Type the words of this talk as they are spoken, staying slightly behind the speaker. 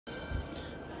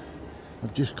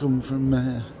I've just come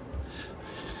from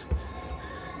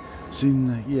seeing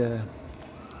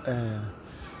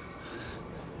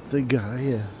the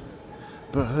gaia,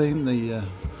 but I think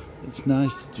it's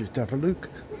nice to just have a look.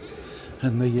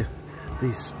 And these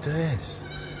stairs,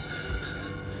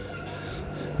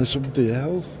 there's something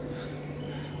else.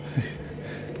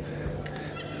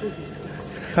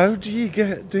 How do you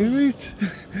do it?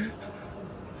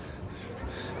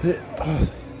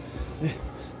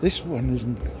 This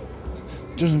one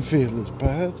doesn't feel as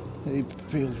bad. It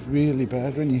feels really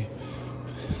bad when you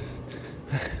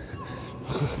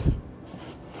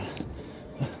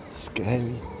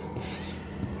scary.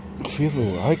 I feel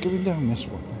alright going down this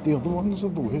one. The other ones are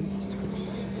the worst.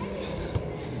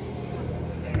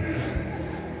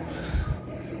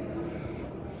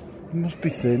 It must be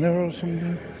thinner or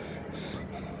something.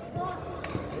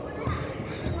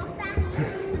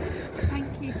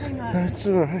 Thank you so much. That's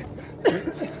alright.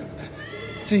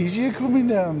 It's easier coming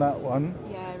down that one.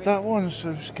 Yeah, that one's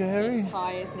so scary. It's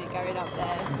high, isn't it, going up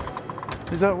there?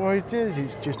 Is that what it is?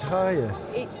 It's just higher.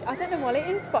 I don't know what it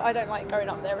is, but I don't like going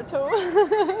up there at all.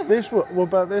 This one? What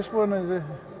about this one? Is it?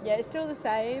 Yeah, it's still the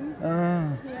same.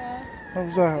 Ah. Yeah. What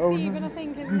was that? It's even, I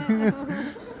think, isn't it?